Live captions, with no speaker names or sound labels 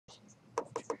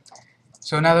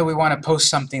So now that we want to post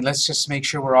something, let's just make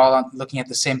sure we're all looking at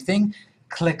the same thing.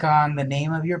 Click on the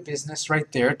name of your business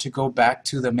right there to go back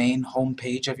to the main home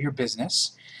page of your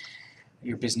business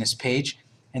page.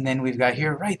 And then we've got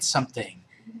here, write something.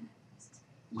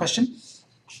 Question?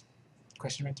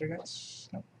 Question right there, guys?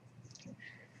 No. Okay.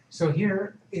 So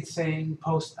here it's saying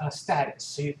post a status.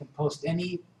 So you can post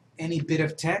any bit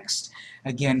of text.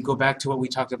 Again, go back to what we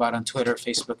talked about on Twitter,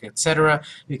 Facebook, etc.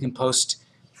 You can post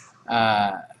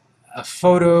a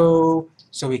photo,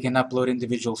 so we can upload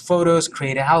individual photos,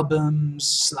 create albums,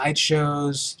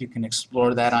 slideshows. You can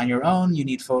explore that on your own. You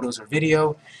need photos or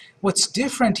video. What's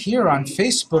different here on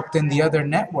Facebook than the other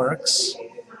networks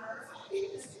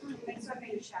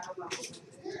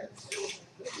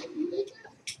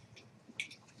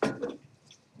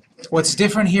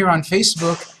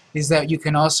is that you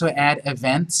can also add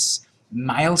events,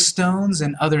 milestones,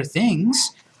 and other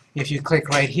things. If you click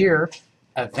right here,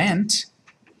 event,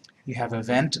 you have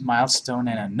event, milestone,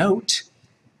 and a note.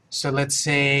 So let's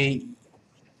say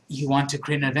you want to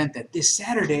create an event that this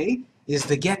Saturday is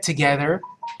the get-together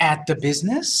at the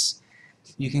business.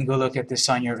 You can go look at this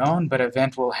on your own, but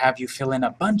event will have you fill in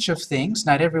a bunch of things.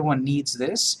 Not everyone needs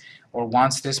this or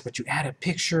wants this, but you add a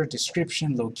picture,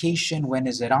 description, location, when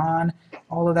is it on,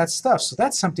 all of that stuff. So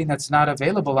that's something that's not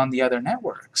available on the other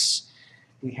networks.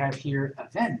 We have here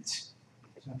event.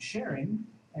 So I'm sharing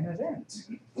an event.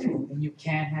 And you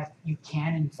can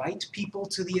invite people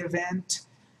to the event,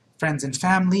 friends and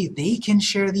family. They can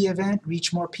share the event,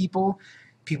 reach more people.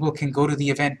 People can go to the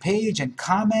event page and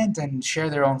comment and share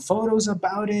their own photos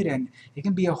about it, and it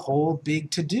can be a whole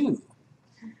big to-do.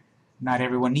 Not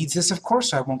everyone needs this, of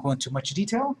course, so I won't go into much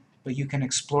detail, but you can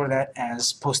explore that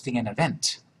as posting an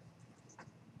event.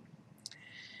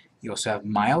 You also have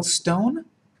milestone.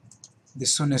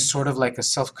 This one is sort of like a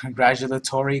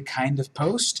self-congratulatory kind of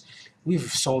post.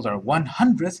 We've sold our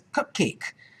 100th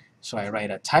cupcake. So I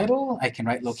write a title, I can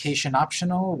write location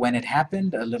optional, when it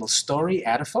happened, a little story,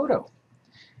 add a photo.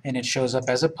 And it shows up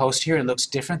as a post here. It looks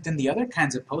different than the other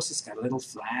kinds of posts. It's got a little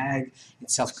flag,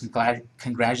 it's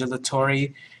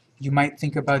self-congratulatory. You might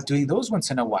think about doing those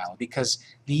once in a while because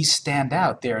these stand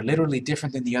out. They're literally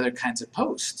different than the other kinds of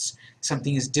posts.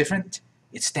 Something is different,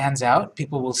 it stands out,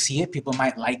 people will see it, people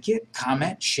might like it,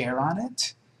 comment, share on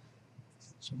it.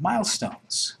 So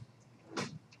milestones.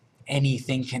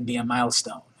 Anything can be a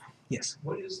milestone. Yes?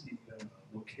 What is the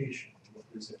location? What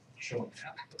is it showing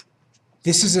at?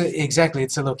 This is exactly,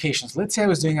 it's a location. So let's say I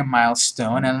was doing a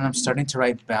milestone and I'm starting to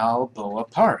write Balboa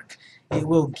Park. It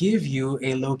will give you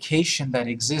a location that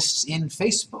exists in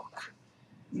Facebook.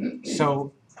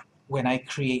 So when I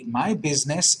create my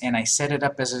business and I set it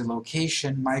up as a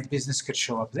location, my business could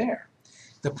show up there.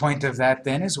 The point of that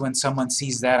then is when someone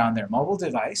sees that on their mobile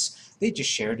device, they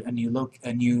just shared a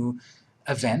new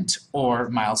event or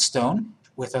milestone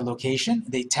with a location.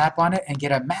 They tap on it and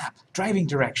get a map, driving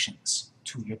directions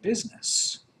to your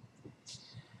business.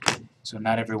 So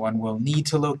not everyone will need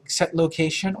to set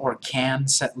location or can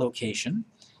set location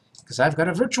because I've got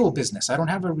a virtual business. I don't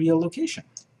have a real location.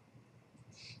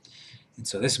 And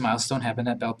so this milestone happened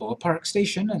at Balboa Park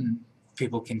Station and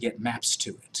people can get maps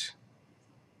to it.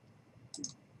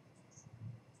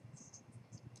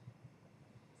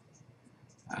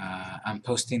 I'm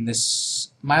posting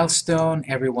this milestone.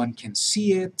 Everyone can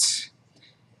see it.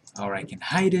 Or I can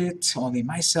hide it, only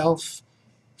myself.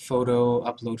 Photo,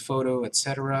 upload photo,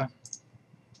 etc.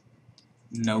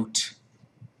 Note.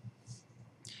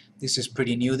 This is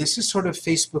pretty new. This is sort of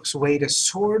Facebook's way to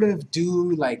sort of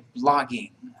do like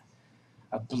blogging.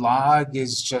 A blog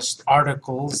is just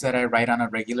articles that I write on a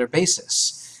regular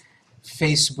basis.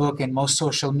 Facebook and most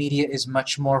social media is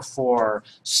much more for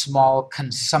small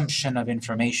consumption of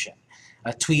information.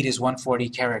 A tweet is 140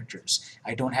 characters.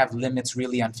 I don't have limits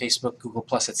really on Facebook, Google+,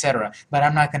 etc. But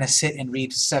I'm not going to sit and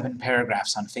read 7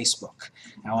 paragraphs on Facebook.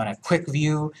 I want a quick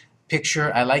view,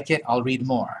 picture, I like it, I'll read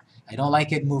more. I don't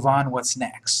like it, move on, what's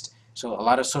next? So a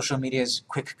lot of social media is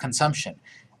quick consumption.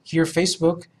 Here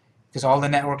Facebook, because all the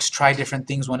networks try different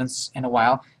things once in a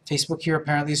while, Facebook here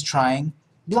apparently is trying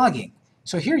blogging.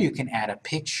 So here you can add a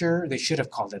picture. They should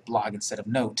have called it blog instead of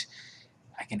note.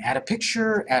 I can add a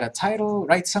picture, add a title,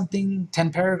 write something,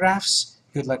 10 paragraphs.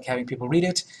 Good luck having people read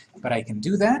it, but I can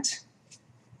do that.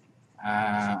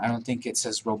 I don't think it's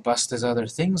as robust as other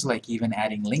things, like even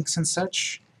adding links and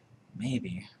such.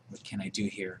 Maybe. What can I do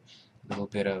here? A little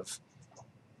bit of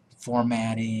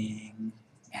formatting,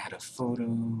 add a photo,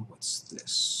 what's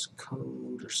this,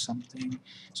 code or something.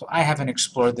 So I haven't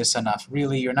explored this enough.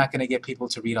 Really, you're not going to get people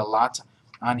to read a lot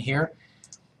on here.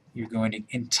 You're going to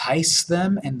entice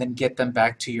them and then get them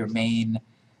back to your main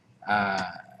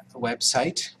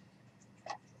website.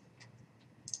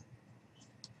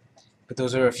 But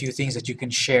those are a few things that you can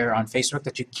share on Facebook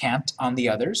that you can't on the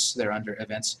others. They're under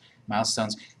events,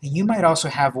 milestones. And you might also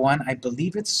have one, I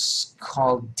believe it's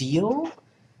called Deal.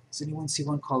 Does anyone see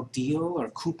one called Deal or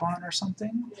Coupon or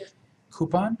something? Yeah.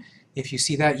 Coupon. If you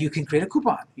see that, you can create a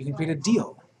coupon. You can create a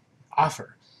deal,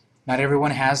 offer. Not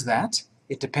everyone has that.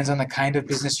 It depends on the kind of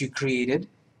business you created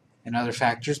and other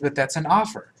factors, but that's an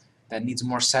offer. That needs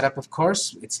more setup, of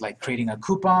course. It's like creating a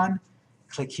coupon.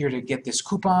 Click here to get this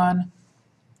coupon.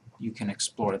 You can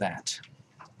explore that.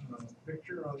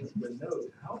 Picture on the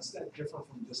note, how is that different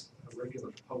from just a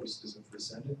regular post? Is it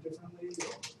presented differently?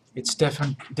 Or? It's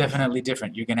definitely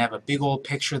different. You're going to have a big old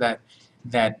picture that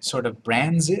sort of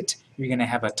brands it. You're going to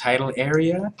have a title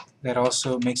area that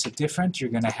also makes it different. You're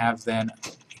going to have then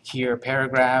here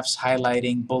paragraphs,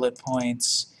 highlighting, bullet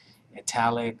points,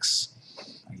 italics.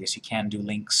 I guess you can do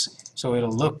links. So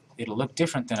it'll look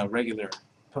different than a regular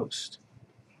post.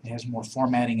 It has more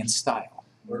formatting and style.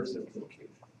 Where is it located?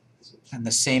 Is it And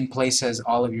the same place as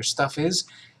all of your stuff is,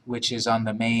 which is on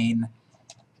the main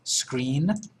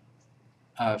screen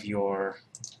of your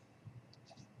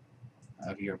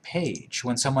page.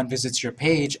 When someone visits your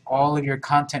page, all of your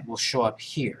content will show up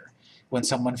here. When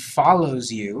someone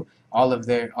follows you, all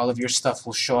of your stuff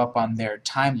will show up on their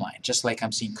timeline. Just like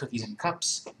I'm seeing Cookies and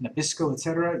Cups, Nabisco,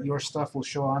 etc., your stuff will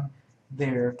show on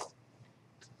their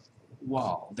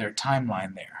wall, their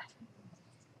timeline there.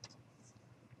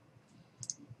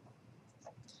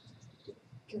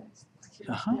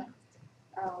 Uh-huh.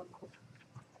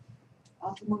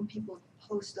 Often when people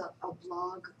post a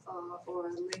blog or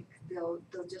a link, they'll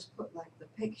just put like the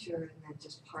picture and then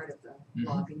just part of the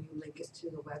blog, and you link it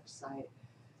to the website.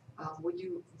 Would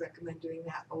you recommend doing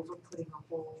that over putting a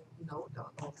whole note or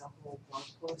like a whole blog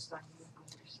post on your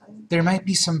site? There might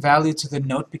be some value to the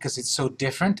note because it's so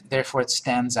different, therefore it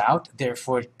stands out,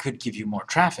 therefore it could give you more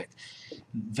traffic.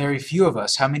 Very few of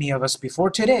us, how many of us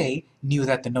before today knew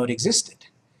that the note existed?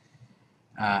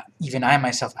 Even I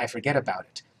myself, I forget about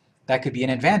it. That could be an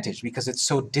advantage because it's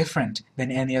so different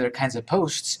than any other kinds of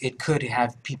posts, it could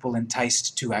have people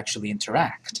enticed to actually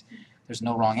interact. There's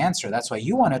no wrong answer. That's why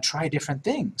you want to try different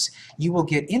things. You will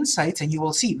get insights and you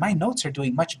will see my notes are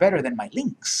doing much better than my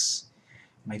links.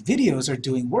 My videos are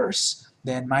doing worse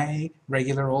than my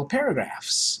regular old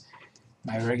paragraphs,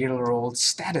 my regular old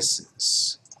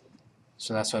statuses.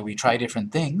 So that's why we try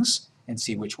different things and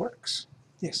see which works.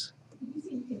 Yes? Did you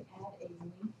say you can add a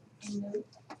link in note?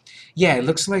 Yeah, it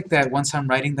looks like that once I'm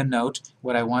writing the note,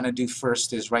 what I want to do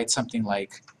first is write something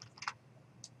like,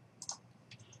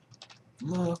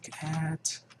 look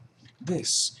at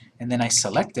this, and then I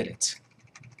selected it.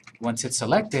 Once it's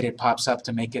selected, it pops up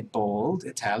to make it bold,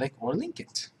 italic, or link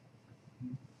it.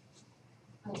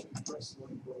 press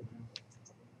link over?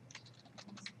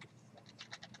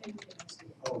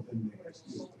 Oh, then they ask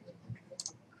you.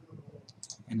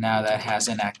 And now that has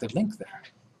an active link there.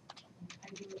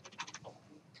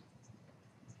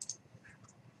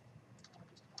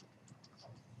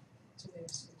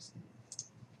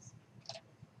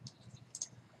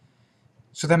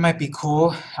 So that might be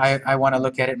cool. I want to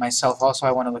look at it myself also.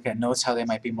 I want to look at notes, how they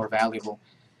might be more valuable.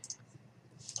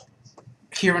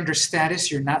 Here under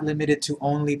status, you're not limited to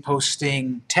only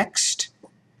posting text,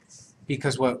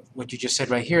 because what you just said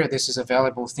right here, this is a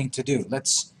valuable thing to do.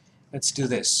 Let's do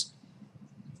this.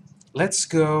 Let's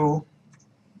go,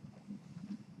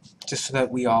 just so that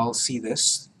we all see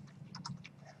this.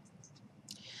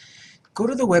 Go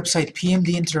to the website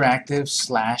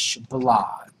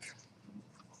pmdinteractive/blog.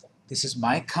 This is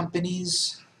my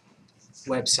company's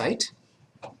website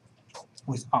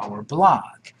with our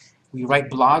blog. We write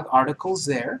blog articles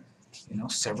there,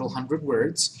 several hundred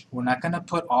words. We're not going to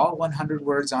put all 100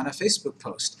 words on a Facebook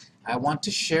post. I want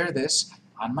to share this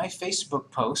on my Facebook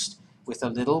post with a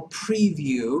little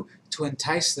preview to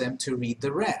entice them to read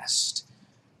the rest.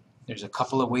 There's a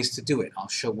couple of ways to do it. I'll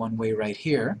show one way right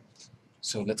here.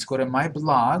 So let's go to my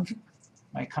blog,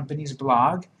 my company's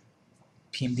blog,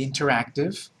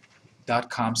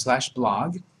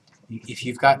 pmdinteractive.com/blog. If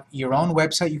you've got your own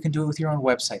website, you can do it with your own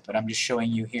website, but I'm just showing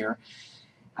you here.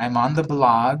 I'm on the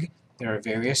blog. There are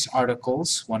various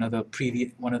articles. One of the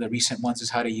recent ones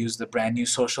is how to use the brand new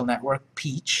social network,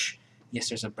 Peach. Yes,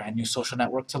 there's a brand new social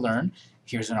network to learn.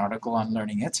 Here's an article on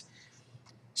learning it.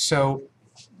 So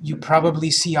you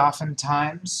probably see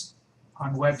oftentimes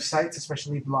on websites,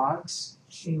 especially blogs,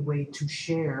 a way to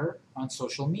share on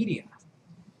social media.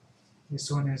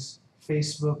 This one is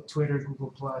Facebook, Twitter,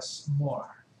 Google+,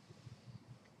 more.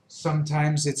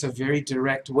 Sometimes it's a very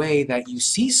direct way that you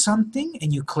see something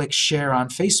and you click share on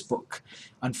Facebook.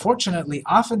 Unfortunately,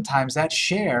 oftentimes that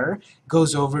share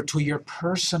goes over to your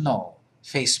personal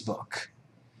Facebook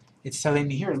It's telling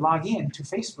me here, log in to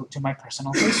Facebook, to my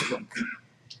personal Facebook.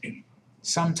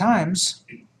 Sometimes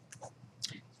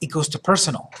it goes to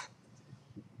personal.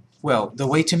 Well, the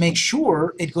way to make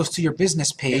sure it goes to your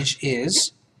business page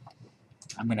is,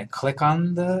 I'm going to click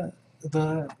on the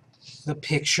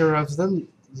picture of the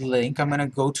link. I'm going to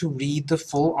go to read the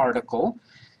full article.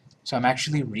 So I'm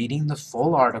actually reading the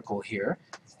full article here.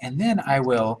 And then I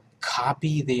will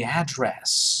copy the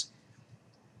address.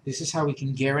 This is how we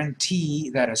can guarantee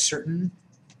that a certain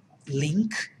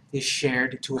link is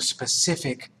shared to a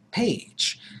specific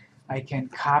page. I can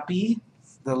copy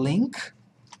the link.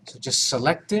 So just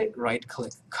select it,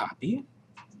 right-click, copy.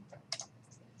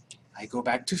 I go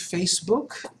back to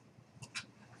Facebook.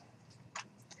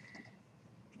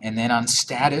 And then on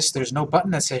status, there's no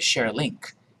button that says share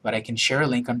link, but I can share a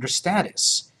link under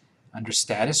status. Under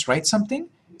status, write something.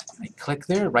 I click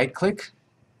there, right-click,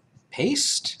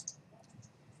 paste.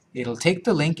 It'll take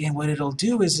the link, and what it'll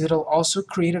do is it'll also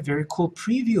create a very cool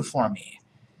preview for me.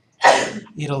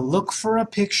 It'll look for a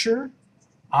picture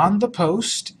on the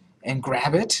post and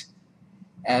grab it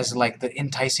as like the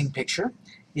enticing picture.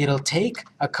 It'll take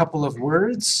a couple of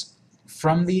words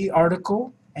from the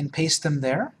article and paste them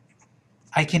there.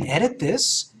 I can edit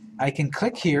this. I can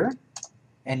click here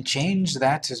and change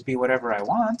that to be whatever I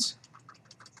want.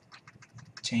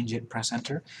 Change it, press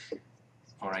enter,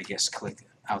 or I guess click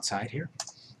outside here.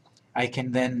 I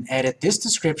can then edit this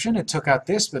description. It took out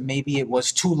this, but maybe it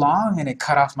was too long and it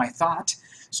cut off my thought.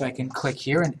 So I can click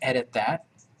here and edit that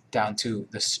down to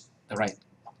the right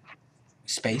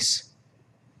space.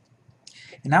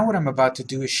 And now what I'm about to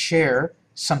do is share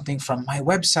something from my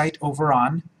website over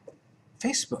on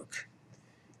Facebook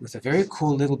with a very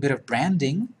cool little bit of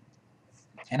branding.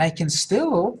 And I can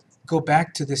still go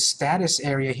back to the status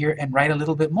area here and write a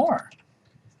little bit more.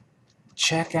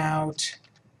 Check out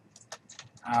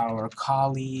our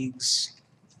colleagues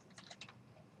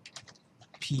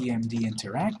PMD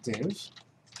Interactive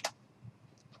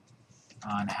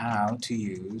on how to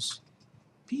use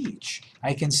Peach.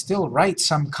 I can still write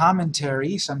some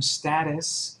commentary, some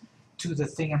status to the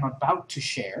thing I'm about to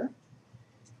share.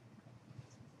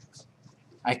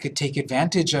 I could take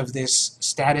advantage of this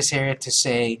status area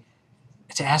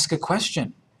to ask a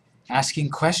question. Asking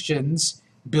questions,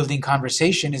 building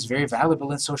conversation is very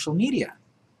valuable in social media.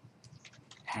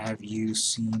 Have you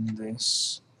seen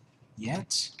this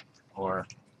yet? Or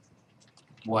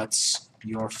what's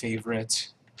your favorite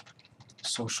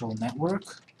social network?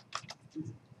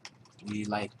 We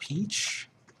like Peach.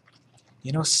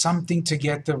 You know, something to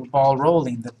get the ball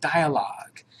rolling, the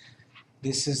dialogue.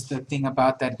 This is the thing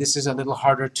about that. This is a little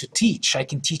harder to teach. I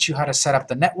can teach you how to set up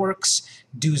the networks,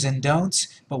 do's and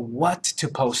don'ts, but what to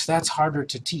post, that's harder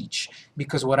to teach,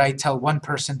 because what I tell one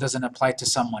person doesn't apply to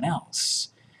someone else.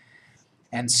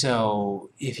 And so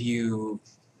if you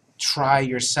try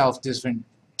yourself different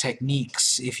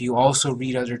techniques, if you also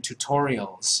read other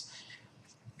tutorials,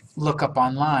 look up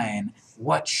online,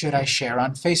 what should I share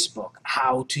on Facebook,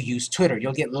 how to use Twitter,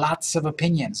 you'll get lots of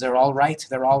opinions. They're all right,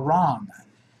 they're all wrong.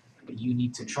 But you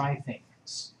need to try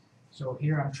things. So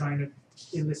here I'm trying to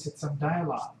elicit some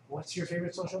dialogue. What's your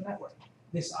favorite social network?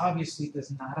 This obviously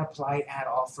does not apply at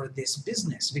all for this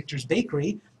business. Victor's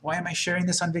Bakery, why am I sharing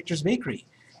this on Victor's Bakery?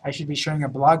 I should be sharing a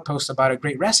blog post about a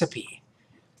great recipe.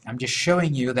 I'm just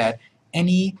showing you that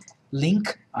any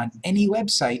link on any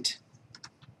website,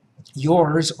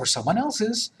 yours or someone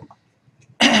else's,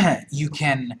 you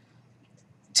can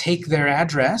take their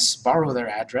address, borrow their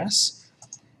address,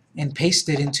 and paste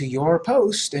it into your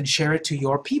post and share it to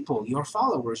your people, your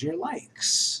followers, your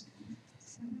likes.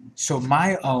 So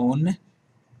my own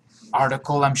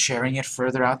article, I'm sharing it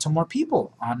further out to more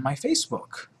people on my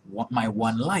Facebook, my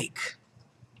one like.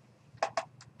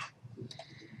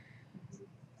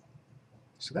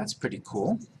 So that's pretty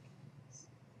cool.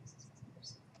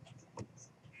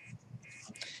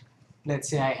 Let's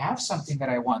say I have something that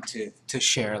I want to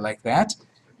share like that.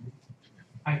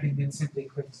 I can then simply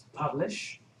click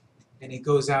publish, and it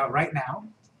goes out right now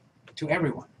to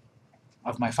everyone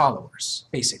of my followers,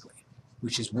 basically,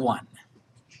 which is one.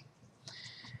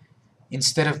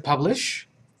 Instead of publish,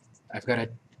 I've got a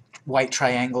white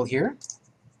triangle here.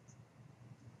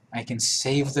 I can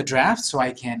save the draft so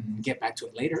I can get back to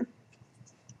it later.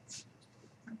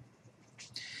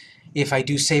 If I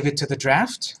do save it to the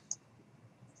draft,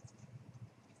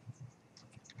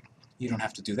 you don't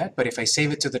have to do that, but if I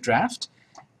save it to the draft,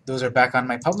 those are back on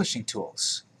my publishing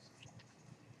tools.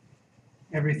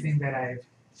 Everything that I've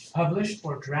published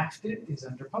or drafted is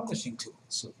under publishing tools.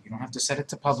 So you don't have to set it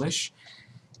to publish,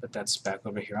 but that's back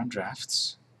over here on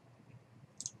drafts.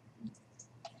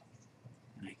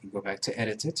 And I can go back to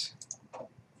edit it.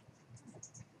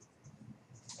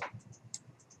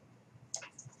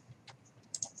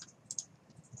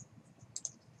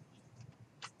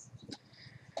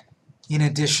 In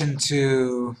addition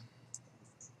to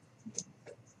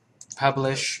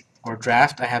publish or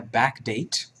draft, I have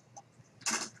backdate.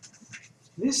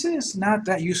 This is not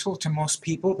that useful to most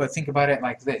people, but think about it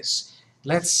like this.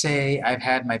 Let's say I've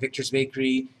had my Victor's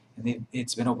Bakery and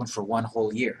it's been open for 1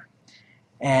 whole year.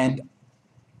 And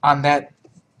on our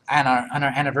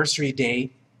anniversary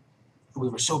day, we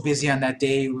were so busy on that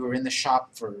day, we were in the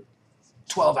shop for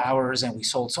 12 hours and we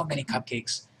sold so many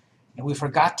cupcakes, and we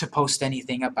forgot to post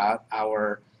anything about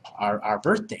our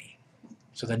birthday.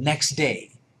 So the next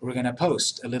day, we're going to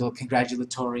post a little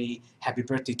congratulatory happy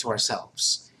birthday to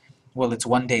ourselves. Well, it's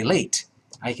 1 day late.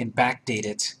 I can backdate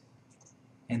it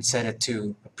and set it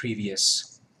to a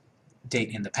previous date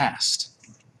in the past.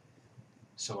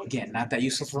 So again, not that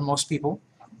useful for most people,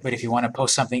 but if you want to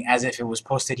post something as if it was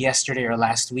posted yesterday or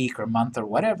last week or month or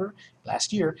whatever,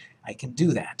 last year, I can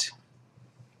do that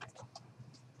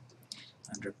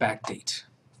under backdate.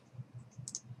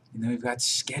 And then we've got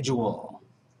schedule.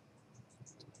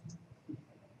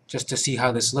 Just to see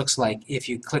how this looks like, if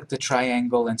you click the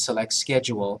triangle and select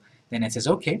schedule, then it says,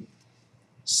 okay,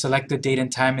 select the date and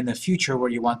time in the future where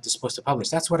you want this post to publish.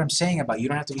 That's what I'm saying about you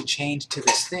don't have to be chained to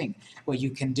this thing. What you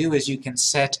can do is you can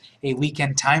set a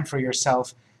weekend time for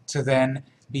yourself to then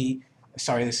be,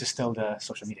 sorry, this is still the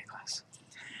social media class.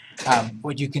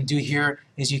 What you can do here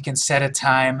is you can set a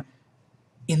time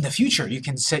in the future. You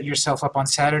can set yourself up on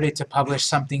Saturday to publish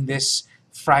something this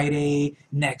Friday,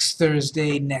 next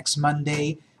Thursday, next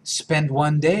Monday. Spend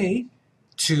 1 day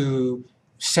to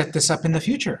set this up in the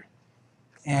future.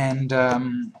 And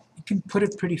you can put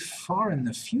it pretty far in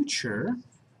the future.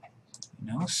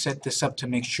 You know, set this up to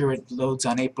make sure it loads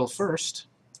on April 1st.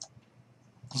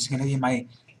 This is going to be my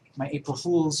April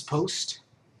Fool's post.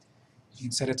 You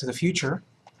can set it to the future,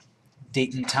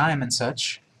 date and time and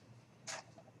such.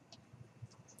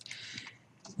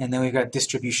 And then we've got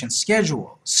distribution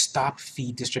schedule, stop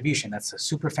feed distribution. That's a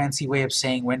super fancy way of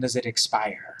saying when does it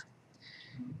expire.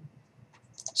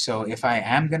 So if I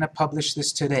am going to publish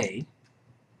this today,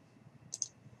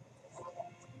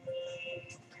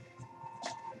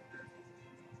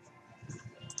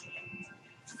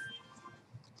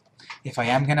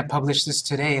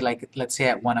 like let's say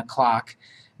at 1 o'clock,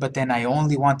 but then I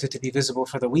only want it to be visible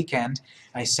for the weekend,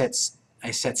 I set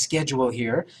schedule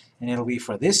here, and it'll be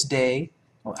for this day,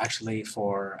 well actually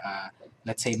for,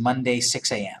 let's say Monday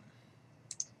 6 a.m.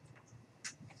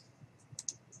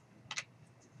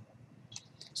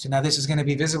 So now this is going to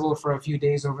be visible for a few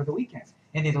days over the weekend,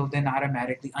 and it'll then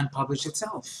automatically unpublish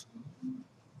itself.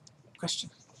 Question?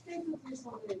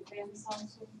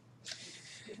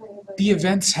 The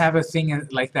events have a thing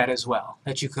like that as well,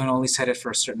 that you can only set it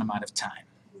for a certain amount of time.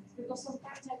 Because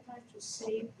sometimes I try to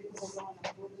save because I want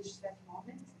to publish that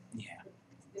moment. Yeah.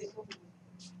 There's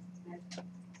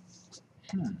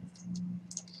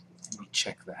Let me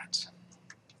check that.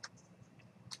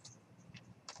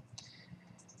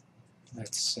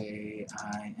 Let's say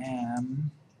I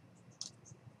am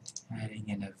adding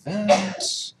an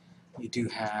event. You do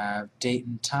have date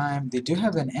and time. They do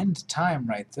have an end time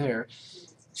right there.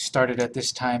 Started at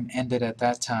this time, ended at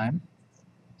that time.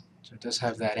 So it does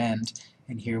have that end.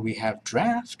 And here we have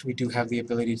draft. We do have the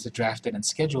ability to draft it and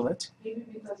schedule it. maybe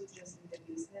because it's just in the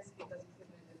business, because if you're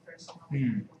doing the personal.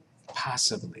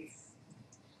 Possibly.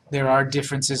 There are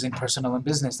differences in personal and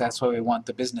business. That's why we want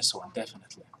the business one,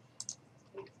 definitely.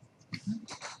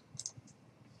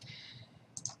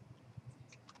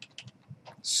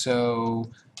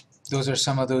 So those are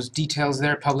some of those details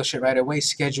there. Publish it right away,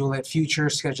 schedule it future,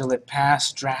 schedule it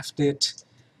past, draft it,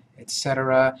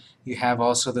 etc. You have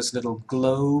also this little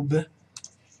globe.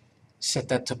 Set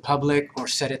that to public or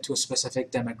set it to a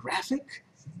specific demographic.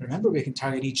 Remember, we can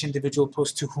target each individual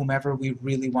post to whomever we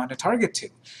really want to target to.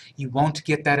 You won't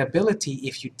get that ability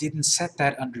if you didn't set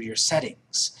that under your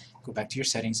settings. Go back to your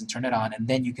settings and turn it on, and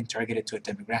then you can target it to a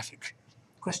demographic.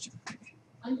 Question?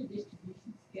 Under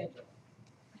distribution schedule,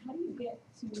 how do you get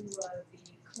to the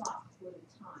clock for the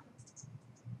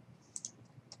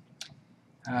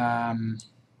time?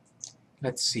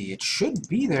 Let's see. It should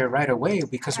be there right away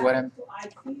because what I'm... I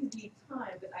see the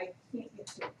time, but I can't get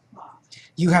to the clock.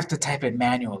 You have to type it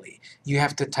manually. You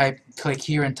have to click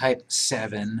here and type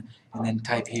 7, and then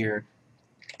type here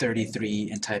 33,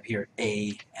 and type here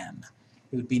AM.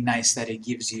 It would be nice that it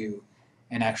gives you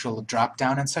an actual drop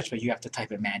down and such, but you have to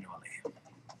type it manually.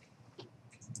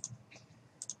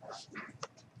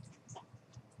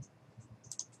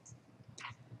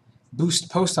 Boost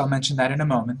post, I'll mention that in a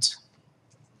moment.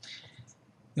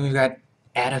 Then we've got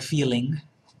add a feeling.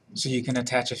 So you can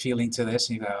attach a feeling to this,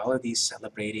 and you've got all of these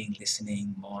celebrating,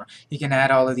 listening, more. You can add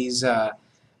all of these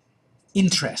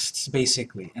interests,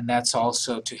 basically, and that's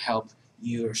also to help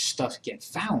your stuff get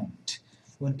found,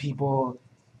 when people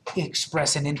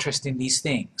express an interest in these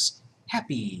things.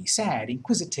 Happy, sad,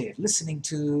 inquisitive, listening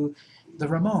to the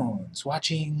Ramones,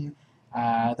 watching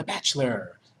The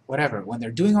Bachelor, whatever. When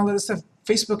they're doing all of this stuff,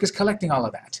 Facebook is collecting all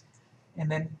of that. And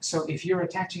then, so if you're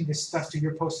attaching this stuff to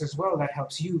your post as well, that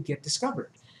helps you get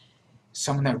discovered.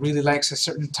 Someone that really likes a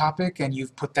certain topic and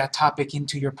you've put that topic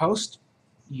into your post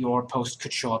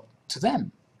could show up to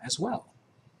them as well.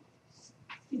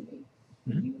 Excuse me,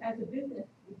 you as a business,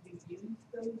 would you use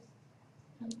those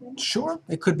content? Sure,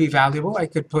 it could be valuable. I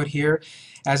could put here,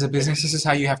 as a business, this is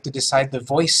how you have to decide the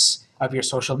voice of your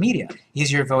social media.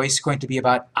 Is your voice going to be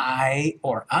about I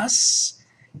or us?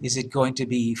 Is it going to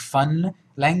be fun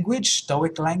language,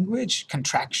 stoic language,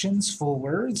 contractions, full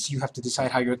words? You have to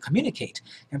decide how you communicate.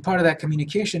 And part of that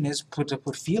communication is to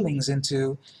put feelings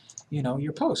into,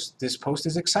 your post. This post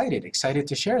is excited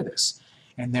to share this.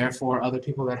 And therefore, other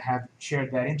people that have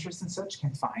shared that interest and such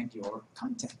can find your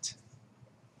content.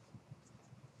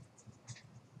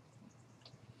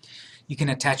 You can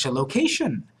attach a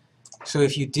location. So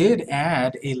if you did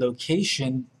add a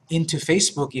location into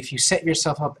Facebook, if you set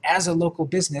yourself up as a local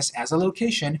business, as a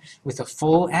location, with a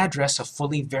full address, a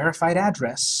fully verified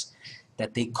address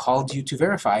that they called you to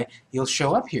verify, you'll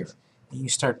show up here. And you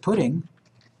start putting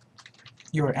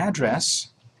your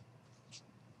address.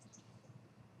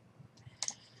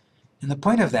 And the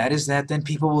point of that is that then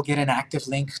people will get an active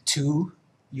link to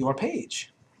your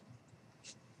page.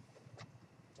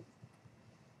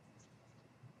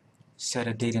 Set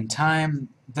a date and time.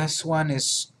 This one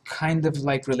is kind of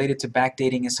like related to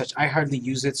backdating and such. I hardly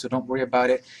use it, so don't worry about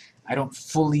it. I don't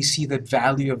fully see the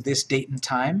value of this date and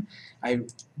time. I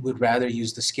would rather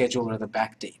use the schedule or the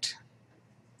backdate.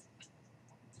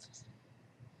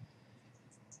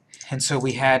 And so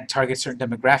we had target certain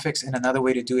demographics, and another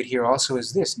way to do it here also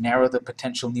is this, narrow the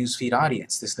potential newsfeed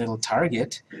audience. This little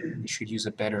target, you should use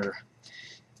a better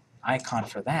icon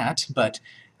for that, but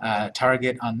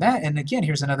target on that, and again,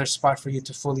 here's another spot for you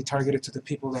to fully target it to the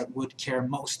people that would care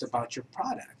most about your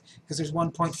product, because there's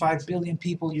 1.5 billion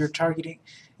people you're targeting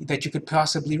that you could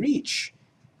possibly reach.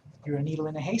 You're a needle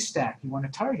in a haystack, you want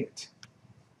to target.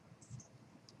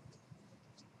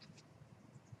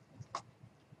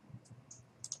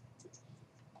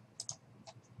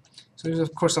 So there's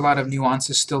of course a lot of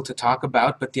nuances still to talk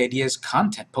about, but the idea is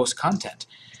content, post content.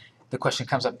 The question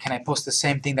comes up, can I post the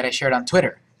same thing that I shared on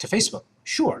Twitter to Facebook?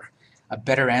 Sure. A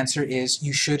better answer is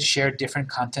you should share different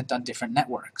content on different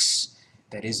networks.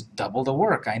 That is double the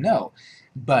work, I know.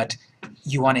 But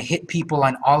you want to hit people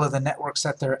on all of the networks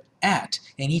that they're at.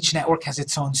 And each network has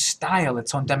its own style,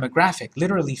 its own demographic.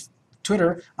 Literally,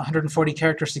 Twitter, 140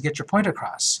 characters to get your point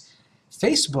across.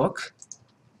 Facebook,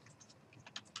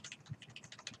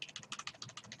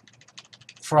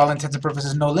 for all intents and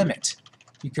purposes, no limit.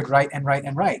 You could write and write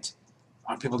and write.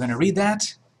 Are people going to read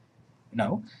that?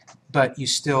 No. But you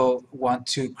still want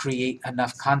to create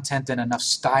enough content and enough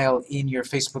style in your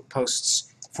Facebook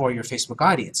posts for your Facebook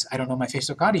audience. I don't know my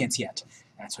Facebook audience yet.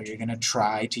 That's why you're going to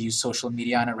try to use social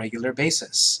media on a regular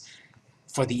basis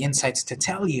for the insights to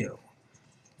tell you,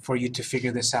 for you to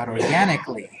figure this out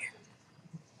organically.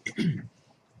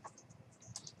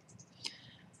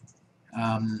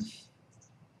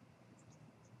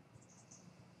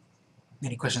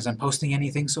 Any questions on posting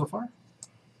anything so far?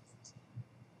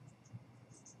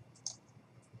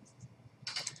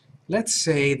 Let's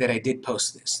say that I did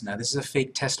post this. Now this is a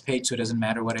fake test page, so it doesn't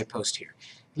matter what I post here.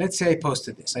 Let's say I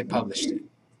posted this. I published it.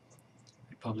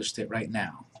 I published it right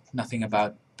now. Nothing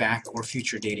about back or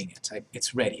future dating it.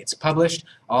 It's ready. It's published.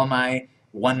 All my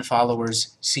 1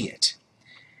 followers see it.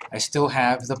 I still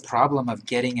have the problem of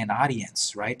getting an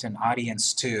audience, right? An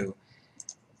audience to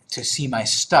see my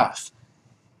stuff.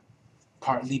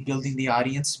 Partly building the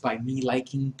audience by me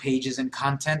liking pages and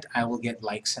content, I will get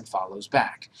likes and follows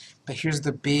back. But here's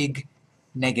the big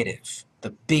negative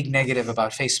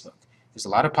about Facebook. There's a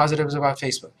lot of positives about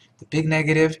Facebook. The big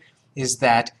negative is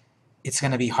that it's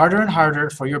going to be harder and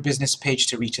harder for your business page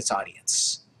to reach its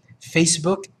audience.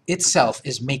 Facebook itself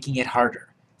is making it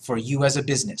harder for you as a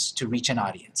business to reach an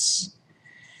audience.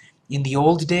 In the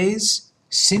old days,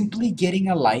 simply getting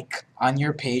a like on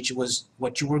your page was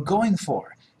what you were going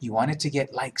for. You wanted to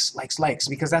get likes,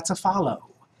 because that's a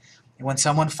follow. And when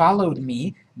someone followed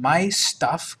me, my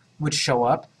stuff would show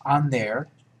up on their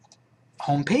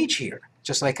homepage here,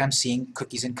 just like I'm seeing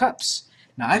Cookies and Cups.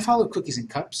 Now, I followed Cookies and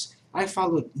Cups, I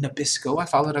followed Nabisco, I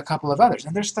followed a couple of others,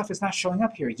 and their stuff is not showing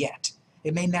up here yet.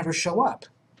 It may never show up.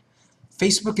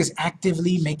 Facebook is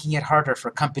actively making it harder for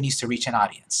companies to reach an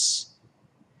audience,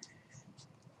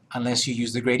 unless you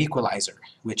use the great equalizer,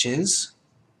 which is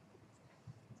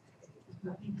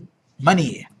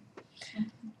money.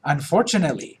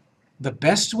 Unfortunately, the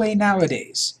best way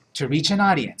nowadays to reach an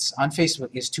audience on Facebook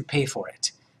is to pay for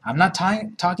it. I'm not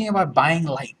talking about buying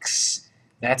likes.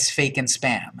 That's fake and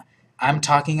spam. I'm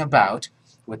talking about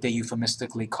what they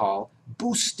euphemistically call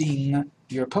boosting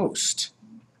your post.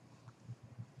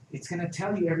 It's going to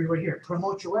tell you everywhere here,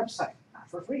 promote your website, not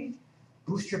for free.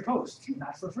 Boost your post,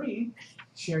 not for free.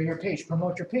 Share your page,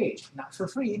 promote your page, not for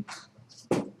free.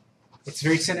 It's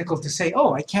very cynical to say,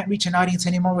 oh, I can't reach an audience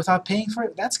anymore without paying for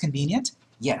it. That's convenient.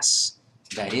 Yes,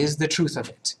 that is the truth of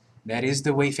it. That is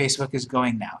the way Facebook is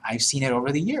going now. I've seen it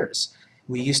over the years.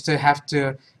 We used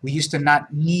to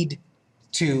not need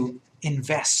to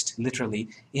invest, literally,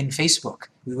 in Facebook.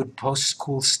 We would post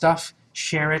cool stuff,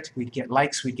 share it, we'd get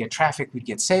likes, we'd get traffic, we'd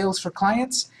get sales for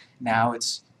clients. Now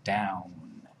it's down.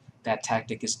 That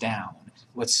tactic is down.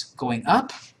 What's going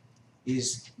up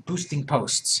is boosting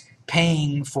posts,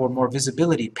 paying for more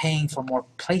visibility, paying for more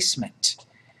placement.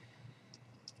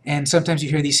 And sometimes you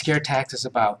hear these scare tactics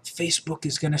about Facebook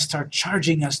is going to start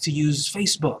charging us to use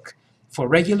Facebook. For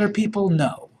regular people,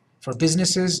 no. For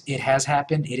businesses, it has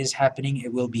happened, it is happening,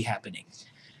 it will be happening.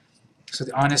 So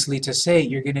honestly to say,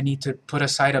 you're going to need to put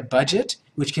aside a budget,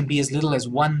 which can be as little as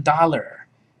 $1.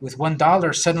 With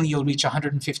 $1, suddenly you'll reach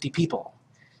 150 people,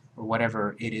 or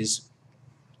whatever it is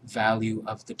value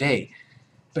of the day.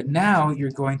 But now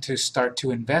you're going to start to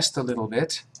invest a little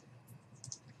bit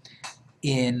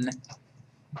in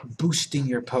boosting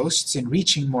your posts and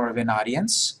reaching more of an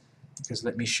audience. Because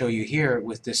let me show you here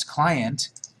with this client,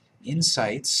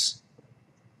 insights,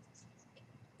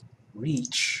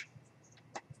 reach.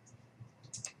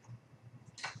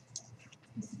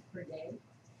 This is per day.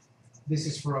 This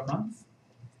is for a month.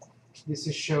 This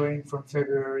is showing from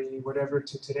February whatever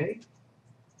to today.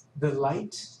 The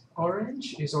light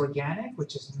orange is organic,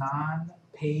 which is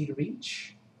non-paid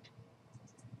reach.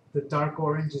 The dark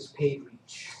orange is paid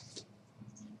reach.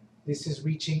 This is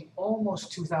reaching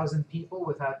almost 2,000 people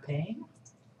without paying.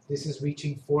 This is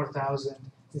reaching 4,000.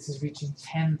 This is reaching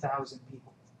 10,000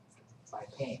 people by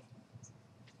paying.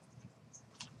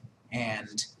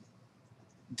 And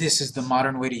this is the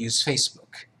modern way to use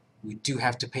Facebook. We do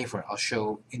have to pay for it. I'll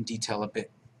show in detail a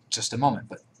bit just a moment,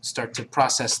 but start to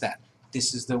process that.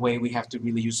 This is the way we have to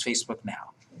really use Facebook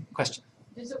now. Question?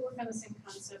 Does it work on the same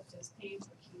concept as paying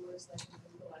for keywords like in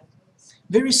Google AdWords?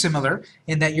 Very similar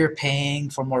in that you're paying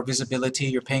for more visibility,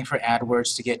 you're paying for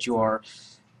AdWords to get your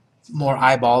more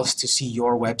eyeballs to see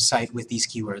your website with these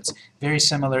keywords. Very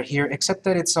similar here, except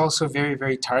that it's also very,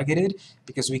 very targeted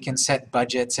because we can set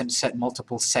budgets and set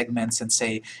multiple segments and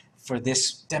say, for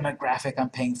this demographic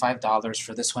I'm paying $5,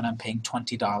 for this one I'm paying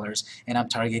 $20, and I'm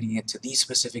targeting it to these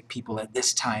specific people at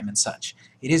this time and such.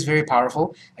 It is very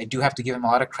powerful. I do have to give them a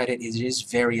lot of credit. It is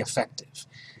very effective.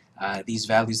 These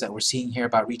values that we're seeing here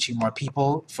about reaching more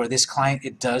people, for this client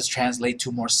it does translate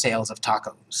to more sales of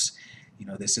tacos. You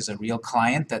know, this is a real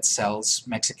client that sells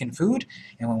Mexican food,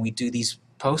 and when we do these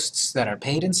posts that are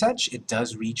paid and such, it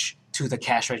does reach to the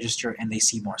cash register and they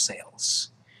see more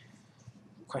sales.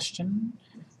 Question?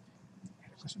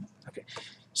 Okay,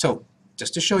 so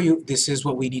just to show you, this is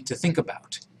what we need to think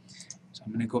about. So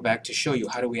I'm going to go back to show you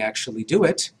how do we actually do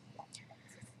it.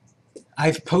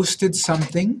 I've posted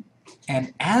something,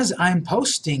 and as I'm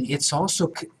posting, it's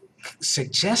also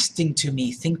suggesting to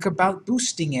me, think about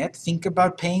boosting it, think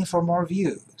about paying for more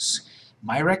views.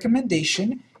 My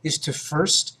recommendation is to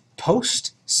first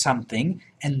post something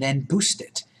and then boost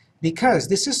it, because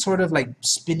this is sort of like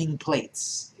spinning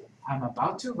plates. I'm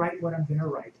about to write what I'm going to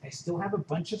write. I still have a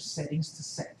bunch of settings to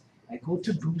set. I go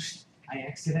to boost, I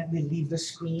accidentally leave the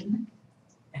screen,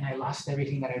 and I lost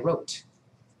everything that I wrote.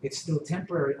 It's still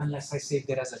temporary unless I saved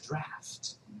it as a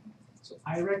draft. So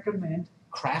I recommend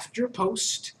craft your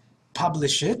post,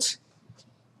 publish it,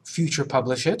 future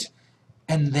publish it,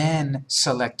 and then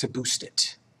select to boost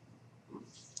it.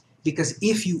 Because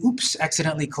if you, oops,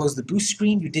 accidentally close the boost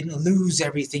screen, you didn't lose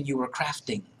everything you were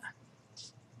crafting.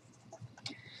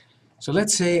 So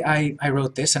let's say I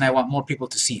wrote this and I want more people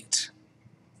to see it.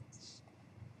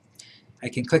 I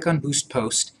can click on Boost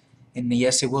Post, and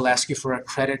yes, it will ask you for a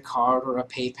credit card or a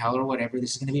PayPal or whatever.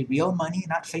 This is going to be real money,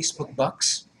 not Facebook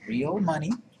bucks. Real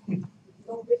money.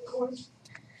 No Bitcoin?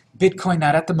 Bitcoin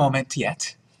not at the moment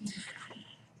yet.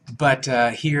 But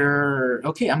here,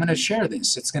 okay, I'm going to share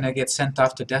this. It's going to get sent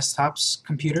off to desktops,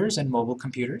 computers, and mobile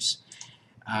computers.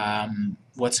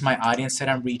 What's my audience that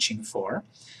I'm reaching for?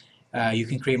 You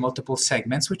can create multiple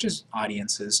segments, which is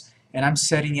audiences, and I'm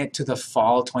setting it to the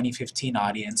fall 2015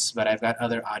 audience, but I've got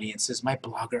other audiences, my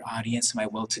blogger audience, my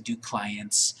well-to-do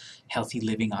clients, healthy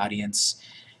living audience.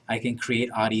 I can create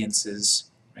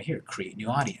audiences right here, create new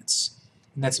audience.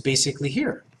 And that's basically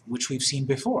here, which we've seen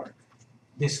before.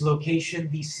 this location,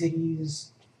 these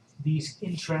cities, these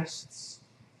interests.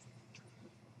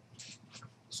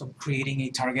 So I'm creating a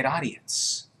target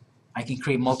audience. I can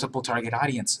create multiple target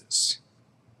audiences.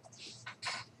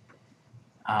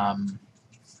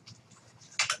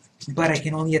 But I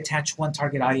can only attach one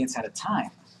target audience at a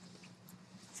time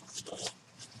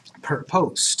per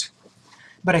post.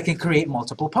 But I can create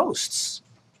multiple posts,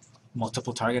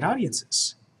 multiple target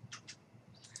audiences.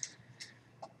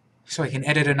 So I can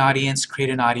edit an audience, create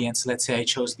an audience. Let's say I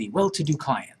chose the well-to-do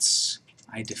clients.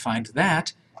 I defined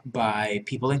that by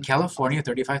people in California,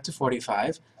 35 to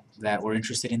 45, that were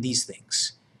interested in these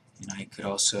things. And I could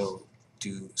also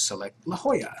select La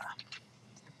Jolla.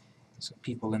 So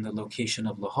people in the location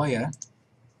of La Jolla.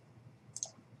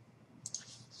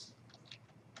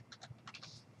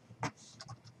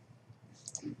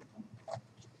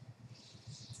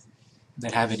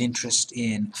 That have an interest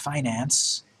in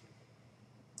finance.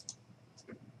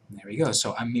 There we go.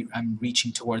 So I'm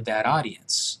reaching toward that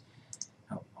audience.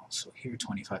 Oh, also here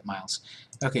 25 miles.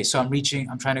 Okay, so I'm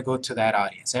trying to go to that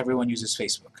audience. Everyone uses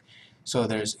Facebook. So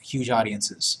there's huge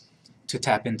audiences to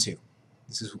tap into.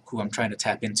 This is who I'm trying to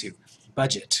tap into.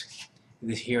 Budget.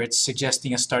 Here it's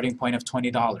suggesting a starting point of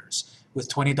 $20. With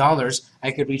 $20,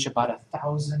 I could reach about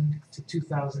 1,000 to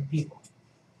 2,000 people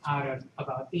out of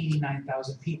about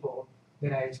 89,000 people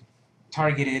that I've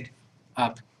targeted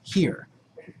up here.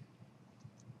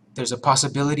 There's a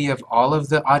possibility of all of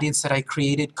the audience that I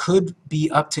created could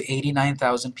be up to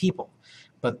 89,000 people.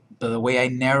 But the way I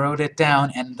narrowed it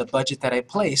down and the budget that I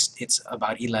placed, it's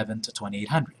about 11 to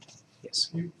 2,800. Yes?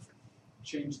 You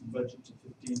change the budget to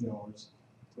 $15,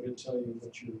 would it tell you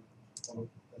what your, oh,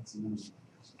 that's the number.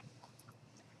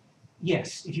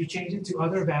 Yes, if you change it to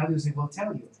other values, it will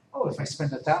tell you, oh, if I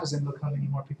spend 1,000, look how many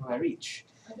more people I reach.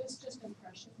 Are those just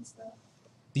impressions though?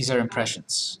 These are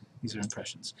impressions. These are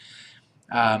impressions.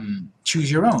 Choose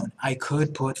your own. I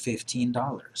could put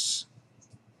 $15.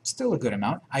 Still a good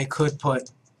amount. I could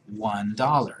put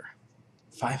 $1.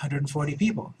 540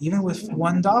 people. Even with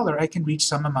 $1, I can reach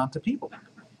some amount of people.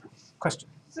 Question?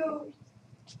 So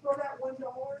for that $1,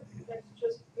 that's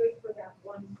just good for that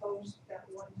one post, that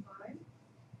one time?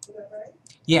 Is that right?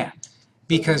 Yeah,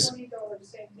 because $20,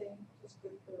 same thing, just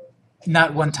good for.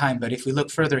 not one time, but if we look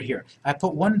further here, I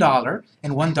put $1,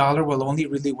 and $1 will only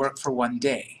really work for one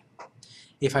day.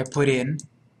 If I put in,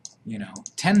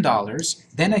 $10,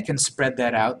 then I can spread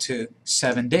that out to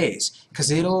 7 days,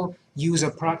 because it'll use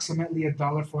approximately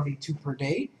 $1.42 per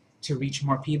day to reach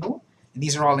more people. And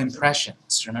these are all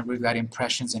impressions. Remember, we've got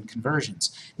impressions and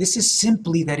conversions. This is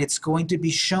simply that it's going to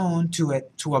be shown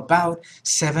to about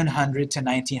 700 to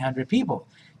 1,900 people.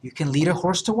 You can lead a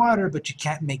horse to water, but you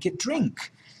can't make it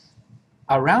drink.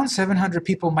 Around 700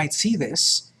 people might see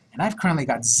this, and I've currently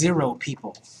got 0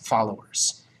 people,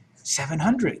 followers.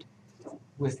 700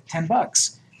 with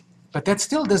 $10. But that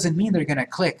still doesn't mean they're going to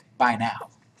click buy now,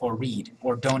 or read,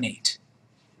 or donate.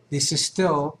 This is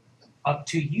still up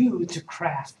to you to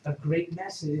craft a great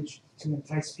message to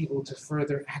entice people to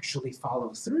further actually follow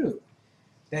through.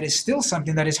 That is still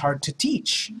something that is hard to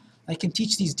teach. I can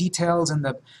teach these details and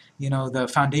the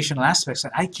foundational aspects,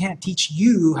 but I can't teach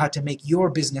you how to make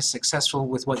your business successful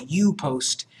with what you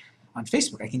post on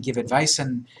Facebook. I can give advice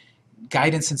and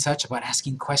guidance and such about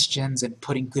asking questions and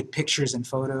putting good pictures and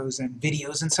photos and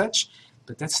videos and such,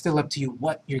 but that's still up to you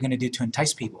what you're going to do to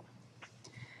entice people.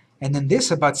 And then this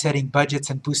about setting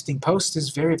budgets and boosting posts is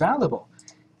very valuable.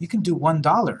 You can do $1.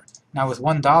 Now with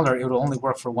 $1, it will only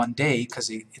work for 1 day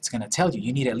because it's going to tell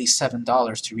you need at least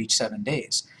 $7 to reach 7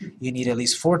 days. You need at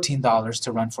least $14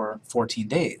 to run for 14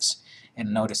 days.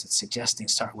 And notice it's suggesting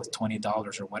start with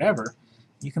 $20 or whatever.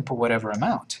 You can put whatever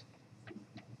amount.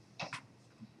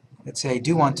 Let's say I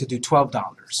do want to do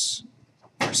 $12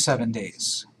 for 7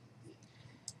 days.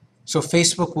 So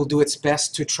Facebook will do its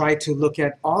best to try to look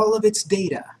at all of its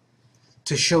data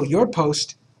to show your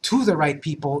post to the right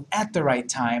people at the right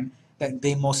time that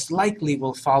they most likely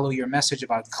will follow your message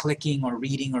about clicking or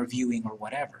reading or viewing or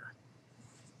whatever.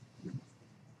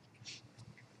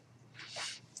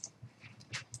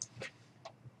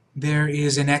 There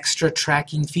is an extra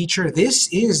tracking feature. This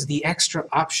is the extra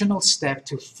optional step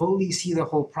to fully see the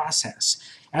whole process.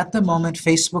 At the moment,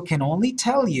 Facebook can only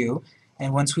tell you,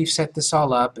 and once we've set this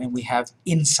all up and we have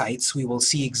insights, we will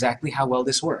see exactly how well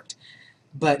this worked.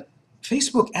 But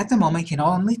Facebook at the moment can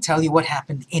only tell you what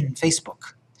happened in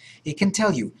Facebook. It can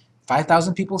tell you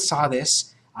 5,000 people saw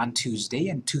this on Tuesday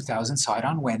and 2,000 saw it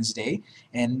on Wednesday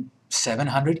and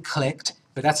 700 clicked,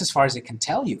 but that's as far as it can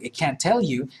tell you. It can't tell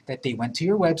you that they went to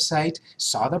your website,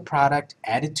 saw the product,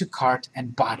 added to cart,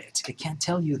 and bought it. It can't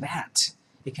tell you that.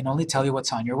 It can only tell you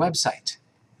what's on your website.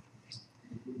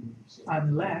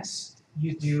 Unless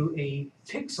you do a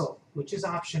pixel, which is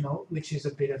optional, which is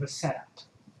a bit of a setup.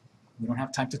 We don't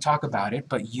have time to talk about it,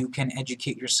 but you can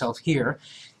educate yourself here.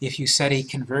 If you set a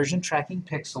conversion tracking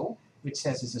pixel, which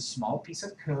says it's a small piece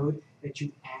of code that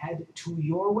you add to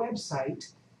your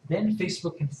website, then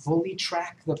Facebook can fully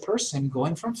track the person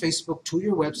going from Facebook to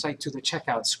your website to the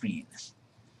checkout screen.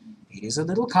 It is a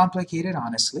little complicated,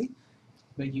 honestly,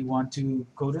 but you want to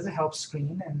go to the help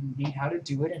screen and read how to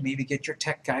do it and maybe get your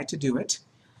tech guy to do it.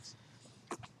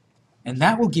 And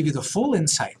that will give you the full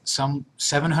insight. Some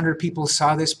 700 people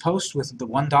saw this post with the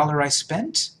 $1 I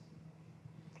spent.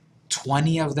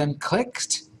 20 of them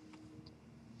clicked,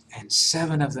 and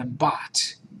 7 of them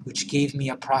bought, which gave me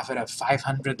a profit of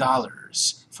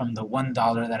 $500 from the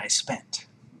 $1 that I spent.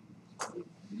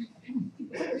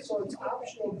 So it's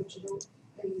optional, but you don't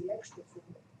pay the extra for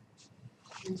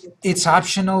it. It's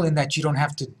optional in that you don't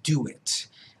have to do it.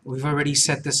 We've already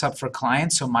set this up for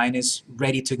clients, so mine is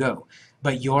ready to go.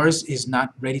 But yours is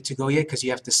not ready to go yet because you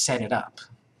have to set it up.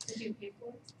 Did you pay for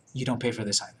it? You don't pay for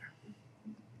this either.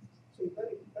 So you better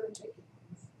take it.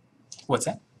 What's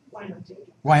that? Why not take it?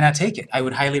 Why not take it? I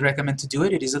would highly recommend to do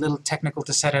it. It is a little technical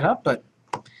to set it up, but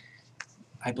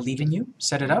I believe in you.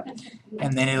 Set it up,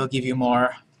 and then it'll give you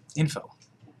more info.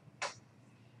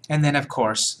 And then, of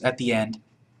course, at the end,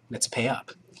 let's pay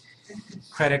up.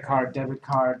 Credit card, debit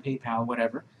card, PayPal,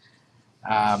 whatever.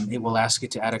 It will ask you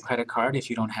to add a credit card if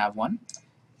you don't have one,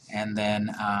 and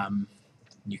then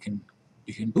you can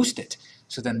boost it.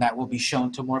 So then that will be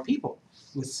shown to more people.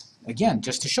 With, again,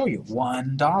 just to show you,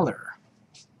 $1.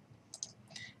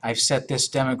 I've set this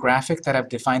demographic that I've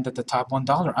defined at the top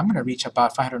 $1. I'm going to reach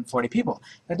about 540 people.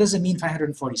 That doesn't mean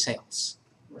 540 sales.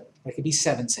 That could be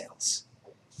 7 sales.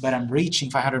 But I'm reaching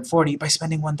 540 by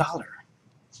spending $1.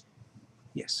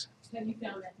 Yes. Have you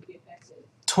found that to be effective?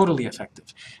 Totally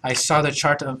effective. I saw the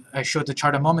chart. I showed the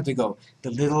chart a moment ago.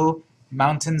 The little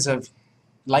mountains of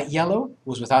light yellow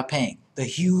was without paying. The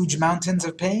huge mountains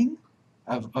of paying,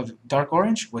 of dark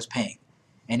orange, was paying.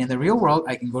 And in the real world,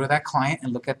 I can go to that client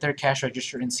and look at their cash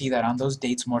register and see that on those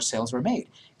dates more sales were made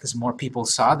because more people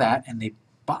saw that and they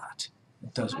bought.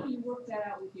 It does How work. do you work that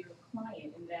out with your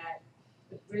client in that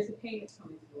where's the payments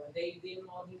coming through? Are they then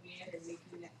logging in and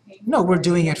making that payment? No, we're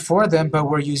doing it for them, but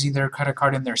we're using their credit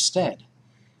card in their stead.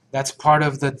 That's part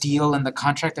of the deal and the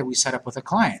contract that we set up with a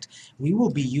client. We will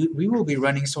be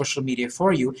running social media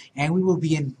for you, and we will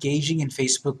be engaging in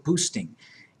Facebook boosting.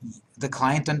 The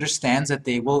client understands that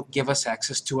they will give us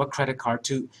access to a credit card,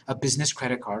 to a business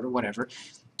credit card or whatever,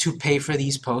 to pay for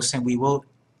these posts, and we will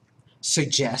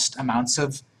suggest amounts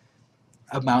of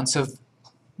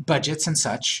budgets and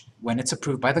such when it's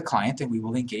approved by the client, and we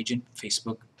will engage in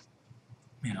Facebook,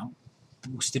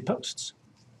 boosted posts.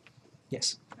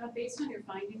 Yes. Based on your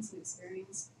findings and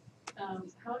experience,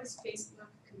 how does Facebook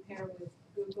compare with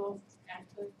Google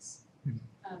AdClicks?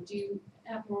 Do you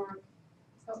have more?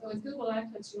 With Google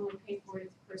AdClicks, you only pay for it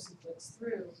if the person clicks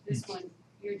through. This one,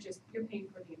 you're paying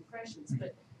for the impressions.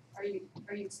 But are you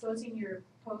exposing your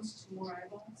post to more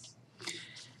eyeballs?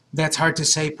 That's hard to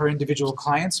say per individual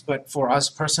clients, but for us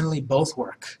personally, both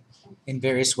work in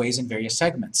various ways in various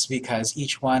segments because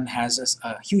each one has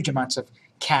a huge amounts of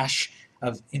cache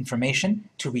of information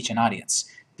to reach an audience.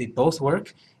 They both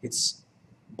work. It's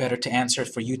better to answer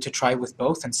for you to try with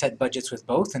both and set budgets with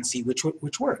both and see which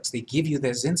works. They give you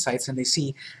those insights and they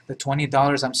see the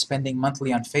 $20 I'm spending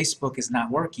monthly on Facebook is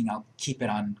not working. I'll keep it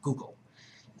on Google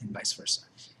and vice versa.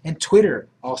 And Twitter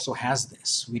also has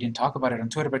this. We didn't talk about it on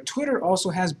Twitter, but Twitter also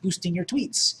has boosting your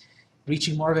tweets,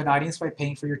 reaching more of an audience by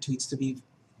paying for your tweets to be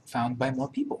found by more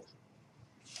people.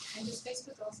 And does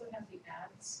Facebook also have the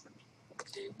ads?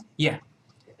 Yeah.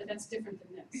 But that's different than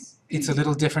this. It's a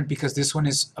little different because this one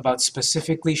is about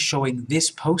specifically showing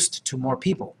this post to more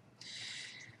people.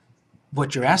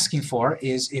 What you're asking for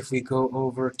is if we go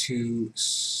over to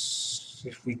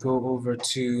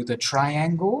the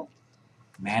triangle,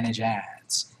 manage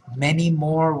ads. Many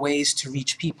more ways to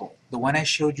reach people. The one I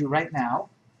showed you right now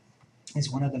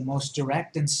is one of the most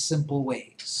direct and simple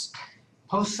ways.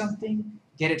 Post something,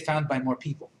 get it found by more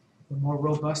people. The more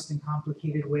robust and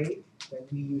complicated way that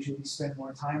we usually spend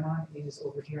more time on is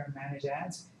over here on Manage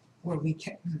Ads, where we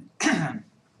can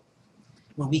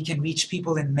reach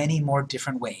people in many more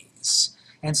different ways,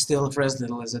 and still for as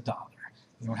little as $1.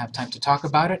 We don't have time to talk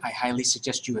about it. I highly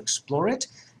suggest you explore it.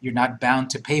 You're not bound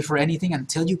to pay for anything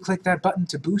until you click that button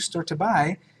to boost or to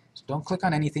buy. So don't click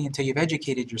on anything until you've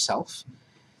educated yourself.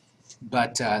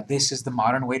 But this is the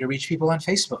modern way to reach people on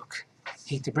Facebook.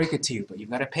 Hate to break it to you, but you've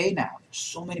got to pay now. There's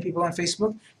so many people on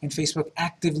Facebook, and Facebook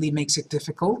actively makes it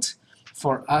difficult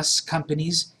for us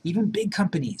companies, even big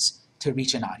companies, to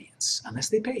reach an audience, unless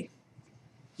they pay.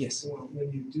 Yes? Well,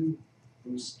 when you do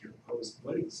boost your post,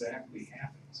 what exactly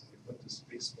happens? Like, what does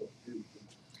Facebook do?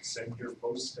 Send your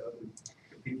post to other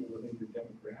to people within your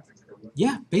demographic, or what?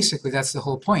 Yeah, basically that's the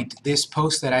whole point. This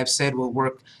post that I've said will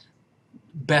work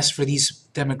best for these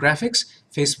demographics,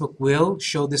 Facebook will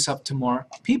show this up to more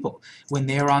people. When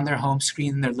they're on their home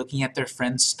screen and they're looking at their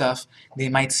friends' stuff, they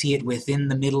might see it within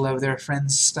the middle of their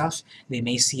friends' stuff. They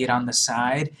may see it on the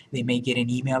side. They may get an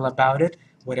email about it.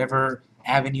 Whatever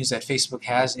avenues that Facebook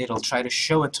has, it'll try to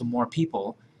show it to more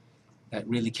people that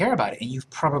really care about it. And you've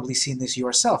probably seen this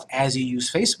yourself. As you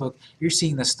use Facebook, you're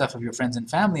seeing the stuff of your friends and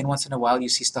family, and once in a while you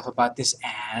see stuff about this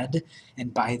ad,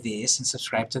 and buy this, and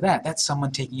subscribe to that. That's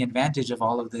someone taking advantage of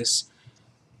all of this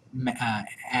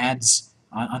ads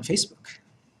on Facebook.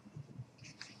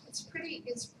 It's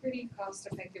pretty cost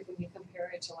effective when you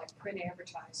compare it to like print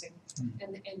advertising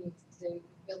and the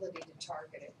ability to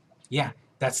target it. Yeah,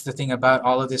 that's the thing about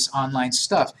all of this online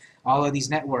stuff. All of these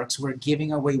networks, we're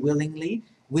giving away willingly,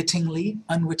 wittingly,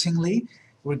 unwittingly,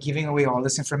 we're giving away all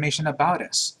this information about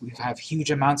us. We have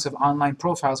huge amounts of online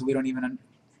profiles we don't even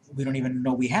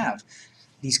know we have.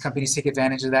 These companies take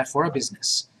advantage of that for a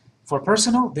business. For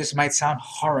personal, this might sound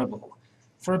horrible.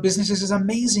 For a business, this is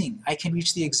amazing. I can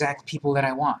reach the exact people that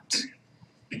I want.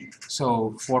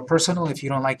 So for personal, if you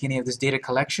don't like any of this data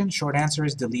collection, short answer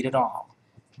is delete it all.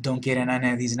 Don't get in on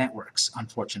any of these networks,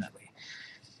 unfortunately.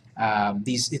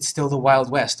 It's still the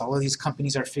Wild West. All of these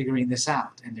companies are figuring this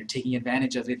out, and they're taking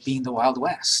advantage of it being the Wild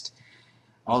West.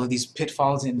 All of these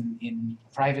pitfalls in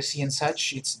privacy and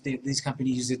such, these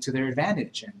companies use it to their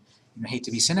advantage. And I hate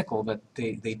to be cynical, but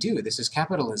they do. This is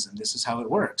capitalism. This is how it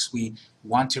works. We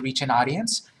want to reach an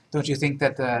audience. Don't you think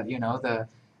that the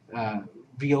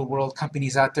real world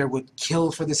companies out there would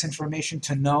kill for this information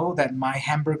to know that my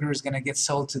hamburger is going to get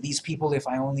sold to these people if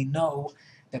I only know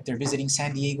that they're visiting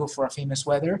San Diego for a famous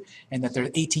weather, and that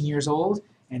they're 18 years old,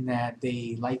 and that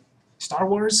they like Star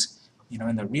Wars?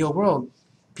 In the real world,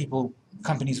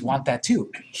 companies want that too.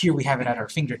 Here we have it at our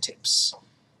fingertips.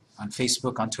 On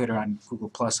Facebook, on Twitter, on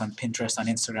Google+, on Pinterest, on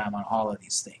Instagram, on all of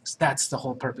these things. That's the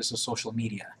whole purpose of social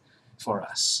media for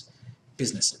us,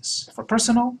 businesses. For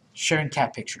personal, sharing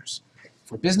cat pictures.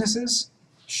 For businesses,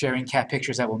 sharing cat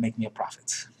pictures that will make me a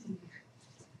profit.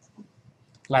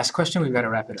 Last question, we've got to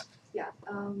wrap it up. Yeah,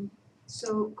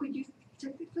 so could you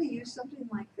typically use something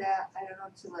like that, I don't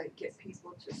know, to like get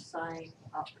people to sign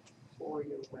up for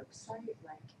your website,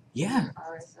 like Yeah,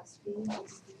 RSS feed, would you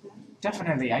do that?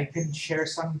 definitely. I can share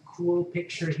some cool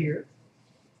picture here,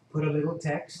 put a little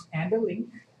text and a link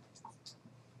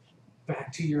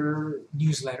back to your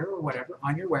newsletter or whatever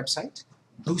on your website,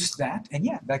 boost that, and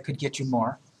yeah, that could get you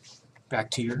more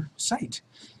back to your site.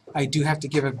 I do have to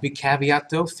give a big caveat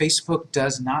though. Facebook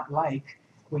does not like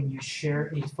when you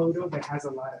share a photo that has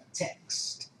a lot of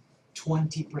text,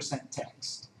 20%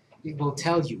 text. It will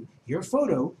tell you, your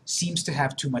photo seems to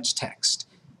have too much text.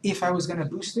 If I was going to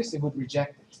boost this, it would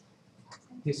reject it.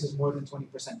 This is more than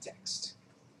 20% text.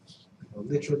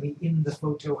 Literally in the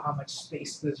photo, how much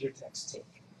space does your text take?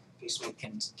 Facebook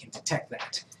can detect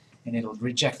that, and it'll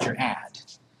reject your ad.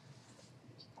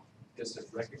 Does it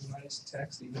recognize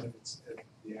text, even if it's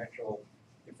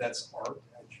if that's art,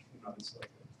 it's like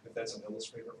if that's an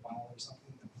Illustrator file or something?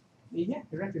 Yeah,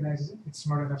 it recognizes it. It's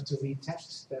smart enough to read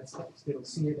text. That's text. It'll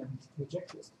see it and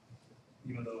reject it.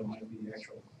 Even though it might be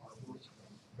actual artwork,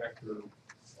 vector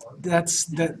art? That's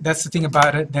the thing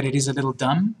about it, that it is a little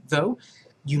dumb, though.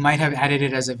 You might have added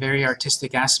it as a very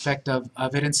artistic aspect of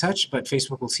it and such, but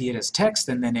Facebook will see it as text,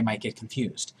 and then they might get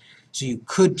confused. So you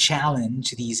could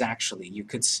challenge these actually.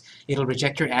 It'll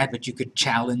reject your ad, but you could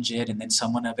challenge it, and then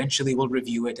someone eventually will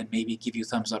review it and maybe give you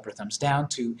thumbs up or thumbs down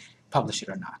to publish it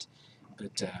or not.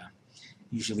 But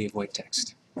usually avoid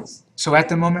text. So at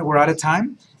the moment, we're out of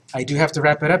time. I do have to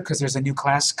wrap it up because there's a new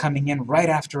class coming in right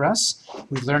after us.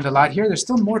 We've learned a lot here. There's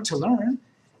still more to learn.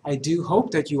 I do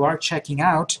hope that you are checking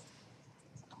out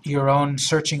your own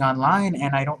searching online,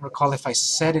 and I don't recall if I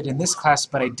said it in this class,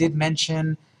 but I did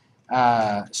mention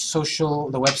the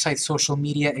website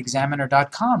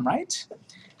socialmediaexaminer.com, right?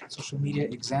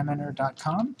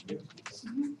 Socialmediaexaminer.com.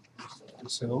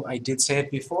 So I did say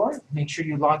it before. Make sure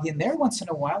you log in there once in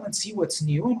a while and see what's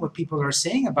new and what people are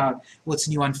saying about what's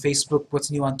new on Facebook,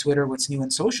 what's new on Twitter, what's new in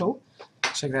social.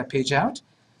 Check that page out.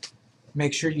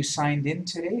 Make sure you signed in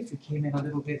today. If you came in a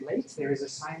little bit late, there is a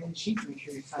sign-in sheet. Make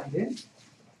sure you signed in.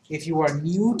 If you are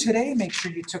new today, make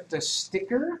sure you took the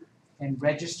sticker and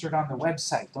registered on the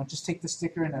website. Don't just take the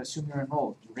sticker and assume you're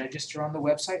enrolled. Register on the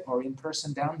website or in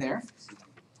person down there.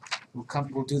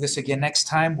 We'll do this again next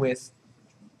time with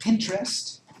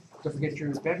Pinterest. Don't forget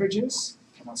your beverages,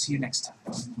 and I'll see you next time.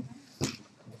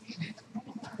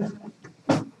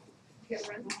 Get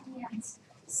rid of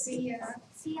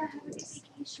See ya, have a good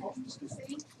vacation.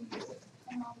 Thank you.